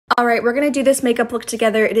Alright, we're going to do this makeup look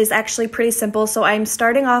together. It is actually pretty simple, so I'm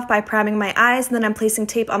starting off by priming my eyes, and then I'm placing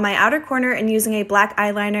tape on my outer corner and using a black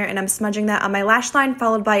eyeliner, and I'm smudging that on my lash line,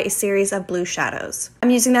 followed by a series of blue shadows.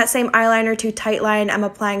 I'm using that same eyeliner to tightline. I'm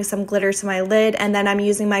applying some glitter to my lid, and then I'm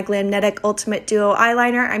using my Glamnetic Ultimate Duo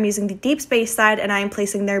eyeliner. I'm using the deep space side, and I am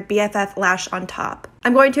placing their BFF lash on top.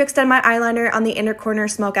 I'm going to extend my eyeliner on the inner corner,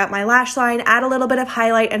 smoke out my lash line, add a little bit of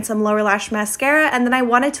highlight and some lower lash mascara, and then I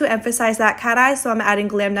wanted to emphasize that cat eye, so I'm adding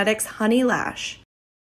Glamnetic's Honey Lash.